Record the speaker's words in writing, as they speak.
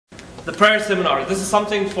the prayer seminar. This is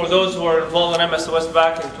something for those who were involved in MSOS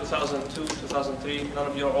back in 2002, 2003. None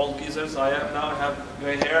of you are old geezers. I am now. I have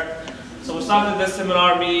gray hair. So we started this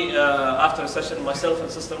seminar, me, after a session, myself and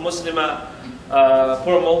Sister Muslima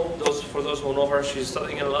Purmo, for those who know her, she's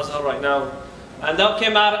studying in Al-Azhar right now. And that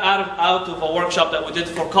came out of a workshop that we did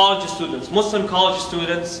for college students, Muslim college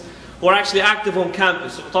students, who are actually active on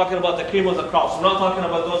campus. So we're talking about the cream of the crop. We're not talking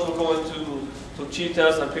about those who go into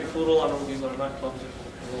Cheetahs and Pig Poodle. I know these are nightclubs.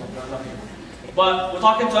 But we're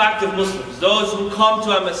talking to active Muslims, those who come to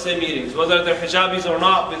MSA meetings, whether they're hijabis or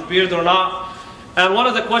not, with beard or not. And one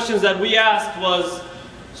of the questions that we asked was,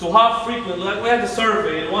 so how frequently, like we had a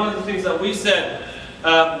survey, and one of the things that we said,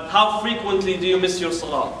 how frequently do you miss your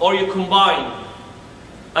salah, or you combine?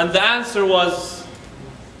 And the answer was,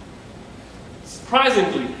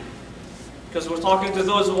 surprisingly, because we're talking to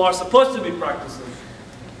those who are supposed to be practicing,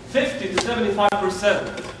 50 to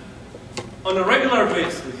 75% on a regular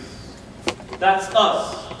basis. That's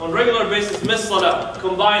us. On a regular basis, miss salah,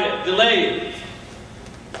 combine it, delay it,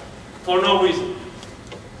 for no reason.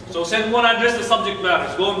 So since we want to address the subject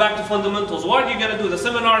matters, going back to fundamentals, what are you going to do? The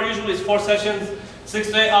seminar usually is 4 sessions,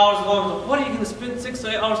 6 to 8 hours. What are you going to spend 6 to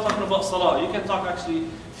 8 hours talking about salah? You can talk actually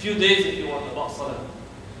a few days if you want about salah.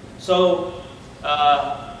 So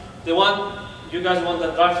you guys want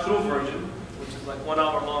the drive-through version, which is like 1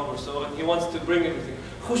 hour long or so, and he wants to bring everything.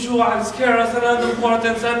 Khushu' and scaras and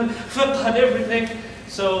importance and fiqh and everything.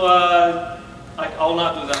 So I will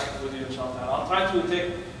not do that with you, inshallah. I'll try to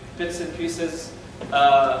take bits and pieces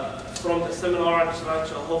from the seminar and try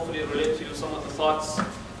to hopefully relate to you some of the thoughts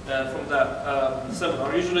from that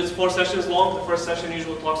seminar. Usually it's 4 sessions long. The first session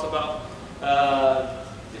usually talks about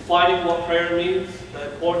defining what prayer means,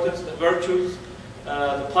 the importance, the virtues,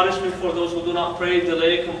 the punishment for those who do not pray,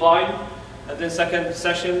 delay, combine. And then second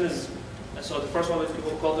session is, so the first one is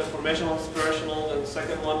people call it informational, inspirational, and the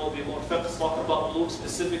second one will be more focused, talking about Luke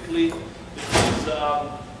specifically, because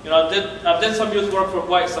I've done some youth work for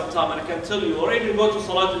quite some time, and I can tell you, already you go to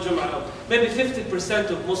Salat al-Jum'ah, maybe 50%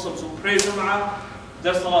 of Muslims who pray Jum'ah,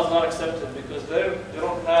 their Salah is not accepted because they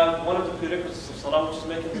don't have one of the prerequisites of Salah, which is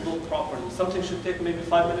making the Luke properly. Something should take maybe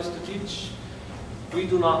 5 minutes to teach. We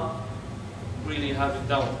do not really have it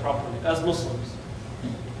down properly as Muslims.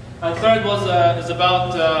 And third is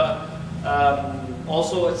about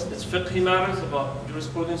also it's fiqhi matters, about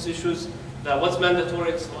jurisprudence issues, that what's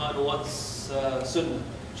mandatory in Salah and what's sunnah.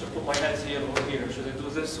 Should I put my hands here or here? Should I do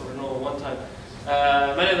this or no one time?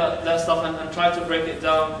 Many of that stuff, and try to break it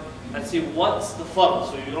down and see what's the fard,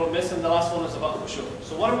 so you don't miss. And the last one is about khushu'.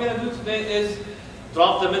 So what I'm going to do today is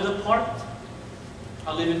drop the middle part.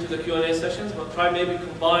 I'll leave it to the Q&A sessions, but try maybe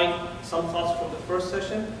combine some thoughts from the first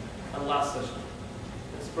session and last session.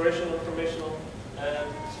 Inspirational, informational, and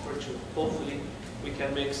spiritual. Hopefully we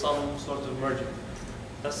can make some sort of merging.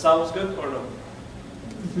 That sounds good or no?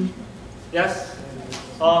 Mm-hmm. Yes?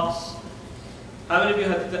 Thoughts? How many of you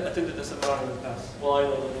had attended the seminar in the past? Well, I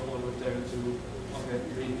know that one was there, 2, okay,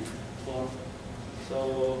 3, 4.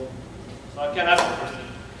 So I can ask the question.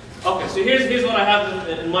 Okay, so here's what I have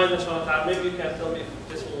in mind, inshallah. Maybe you can tell me if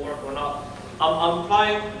this will work or not. I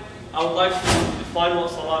would like to define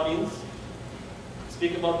what salah means,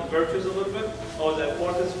 speak about the virtues a little bit, or the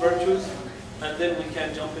importance virtues, and then we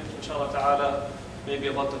can jump into, inshallah ta'ala, maybe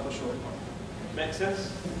about the khushu' part. Make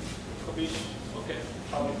sense? Qtaish? Okay.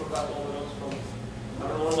 Probably forgot all the notes from, I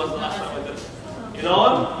don't know when was the last time I did it. You know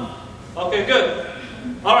what? Okay, good.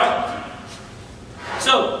 All right.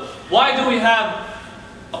 So, why do we have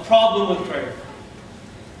a problem with prayer?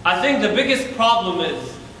 I think the biggest problem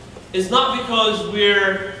is not because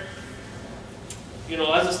we're,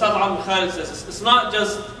 as Ustad Abdul Khalid says, it's not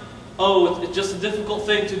just, it's just a difficult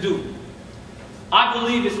thing to do. I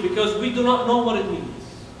believe it's because we do not know what it means.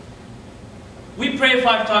 We pray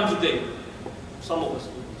 5 times a day. Some of us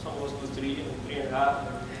do. Some of us do 3 and 3.5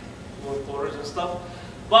 and 4 and stuff.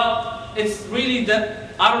 But it's really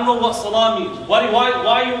that I don't know what salah means. Why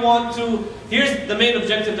you want to? Here's the main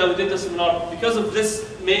objective that we did this seminar because of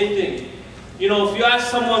this main thing. If you ask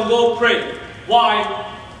someone, go pray. Why?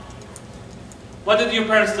 What did your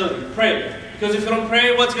parents tell you? Pray. Because if you don't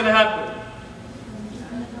pray, what's going to happen?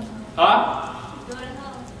 Huh?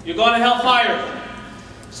 You're going to hellfire.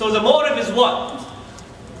 So the motive is what?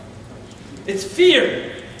 It's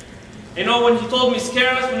fear. When he told me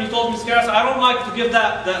scare us, I don't like to give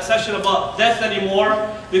that session about death anymore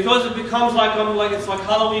because it becomes like it's like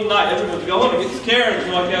Halloween night. Everybody's going to get scared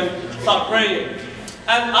so I can start praying.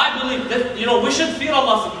 And I believe that we should fear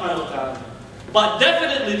Allah subhanahu wa ta'ala. But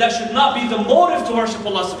definitely that should not be the motive to worship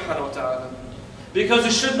Allah subhanahu wa ta'ala. Because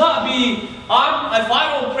it should not be, if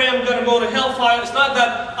I don't pray, I'm going to go to hellfire. It's not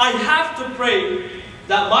that I have to pray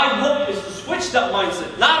that my hope is to switch that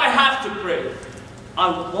mindset. Not I have to pray. I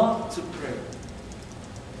want to pray.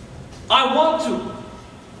 I want to.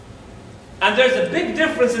 And there's a big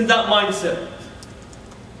difference in that mindset.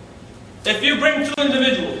 If you bring two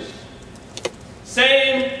individuals,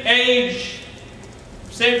 same age,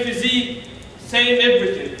 same physique, same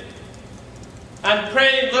everything, and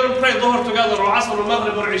pray, let them pray Dhuhr together, or Asr, or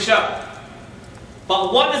Maghrib, or Isha.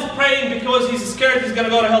 But one is praying because he's scared he's going to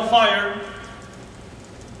go to hellfire,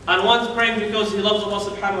 and one's praying because he loves Allah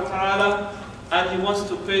subhanahu wa ta'ala, and he wants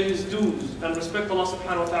to pay his dues, and respect Allah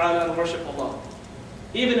subhanahu wa ta'ala, and worship Allah.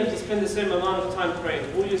 Even if they spend the same amount of time praying,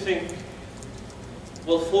 who do you think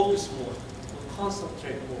will focus more, will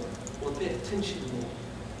concentrate more, will pay attention more,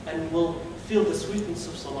 and will feel the sweetness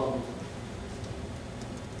of salah?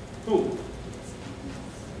 Who?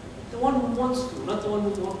 The one who wants to, not the one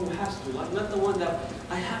who has to. Like, not the one that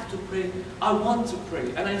I have to pray, I want to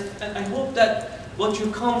pray. And I hope that what you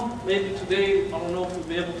come maybe today, I don't know if you'll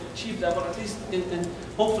be able to achieve that, but at least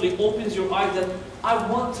hopefully opens your eyes that I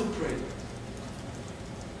want to pray.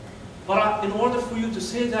 But in order for you to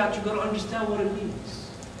say that, you've got to understand what it means.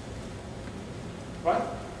 Right?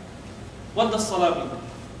 What does salah mean?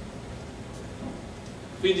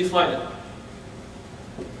 We define it.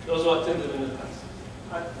 Those who attended in the past.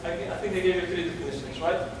 I think they gave you 3 definitions,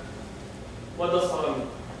 right? What does salah mean?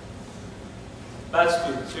 Bad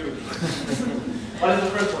students, here we go. What is the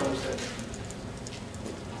first one you said?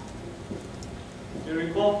 Do you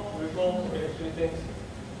recall? Do you recall? Okay, 3 things.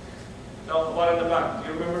 No, the one in the back.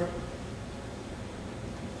 Do you remember?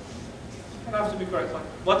 You don't have to be correct.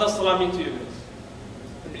 What does salah mean to you guys?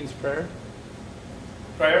 It means prayer.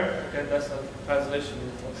 Prayer? Okay, that's a translation.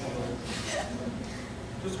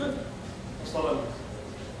 That's good. What's salah mean?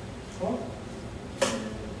 What?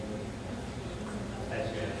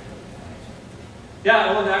 Yeah,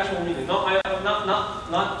 I want the actual meaning. No,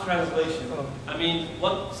 not translation. Oh. I mean,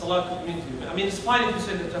 what salah could mean to you. I mean, it's fine if you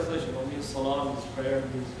say the translation. What means salah, means prayer,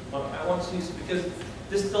 means. But I want to use it because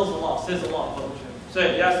this tells a lot, says a lot.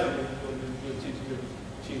 Say, yes, I'm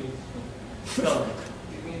cheating. Tell me.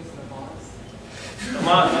 It means namaz.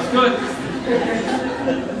 Namaz, that's good.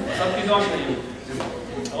 Some people don't say you.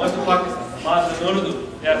 I went to Pakistan. Namaz is Urdu.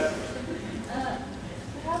 Yes.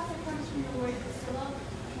 Perhaps it comes from the word salah,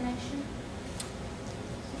 connection.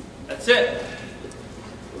 That's it.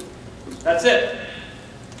 That's it.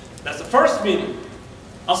 That's the first meaning.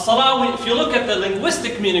 As-salah, if you look at the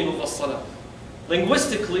linguistic meaning of as-salah,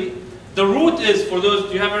 linguistically, the root is, for those,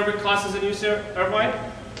 do you have Arabic classes in UCI, Irvine?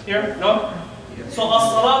 Here? No? So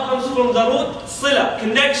as-salah comes from the root, sila,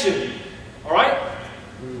 connection. Alright?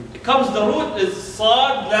 It comes, the root is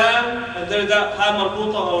sad, lam, and there's that ha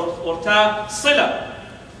marbuta or ta, sila.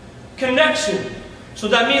 Connection. So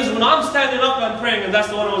that means when I'm standing up and praying, and that's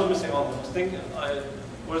the one I was missing on. I was thinking,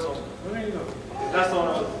 where's Osman? Where are you going? That's the one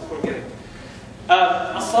I was forgetting.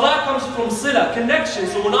 As-salah comes from sila, connection.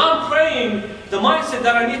 So when I'm praying, the mindset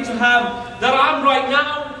that I need to have, that I'm right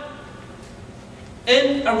now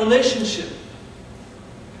in a relationship.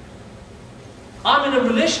 I'm in a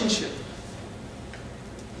relationship.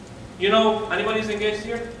 You know, anybody's engaged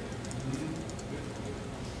here?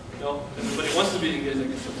 No? Everybody wants to be engaged,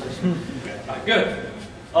 I guess. Good.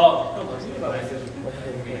 Oh, come on.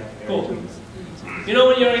 Cool. You know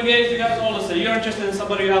when you're engaged, you guys all listen. You're interested in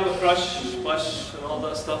somebody, you have a crush, and all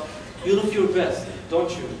that stuff. You look your best, don't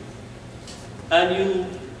you? And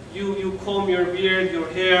you comb your beard, your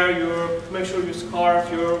hair, make sure you scarf,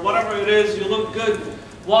 whatever it is, you look good.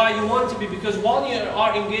 Why you want to be? Because while you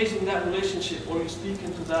are engaged in that relationship, or you speak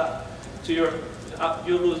into that, you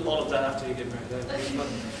lose all of that after you get married.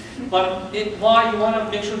 But why you want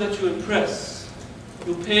to make sure that you impress.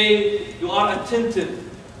 You are attentive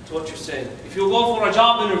to what you're saying. If you go for a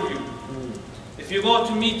job interview, if you go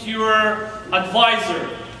to meet your advisor,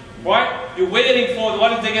 right? You're waiting for,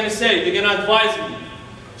 what are they going to say? They're going to advise me.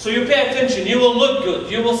 So you pay attention. You will look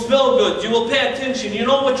good. You will smell good. You will pay attention. You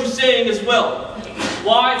know what you're saying as well.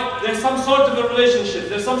 Why? There's some sort of a relationship.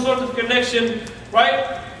 There's some sort of connection,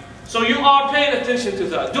 right? So you are paying attention to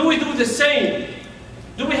that. Do we do the same?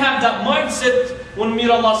 Do we have that mindset when we meet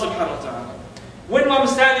Allah subhanahu wa ta'ala? When I'm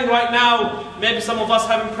standing right now, maybe some of us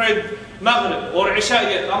haven't prayed Maghrib or Isha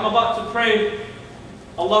yet. I'm about to pray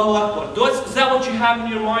Allahu Akbar. Is that what you have in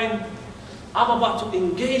your mind? I'm about to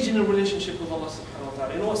engage in a relationship with Allah subhanahu wa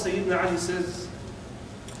ta'ala. You know what Sayyidina Ali says?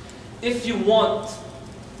 If you want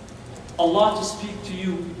Allah to speak to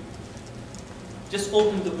you, just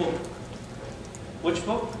open the book. Which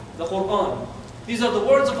book? The Quran. These are the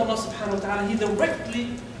words of Allah subhanahu wa ta'ala. He's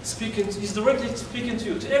directly speaking to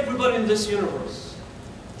you, to everybody in this universe.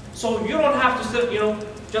 So you don't have to sit,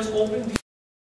 just open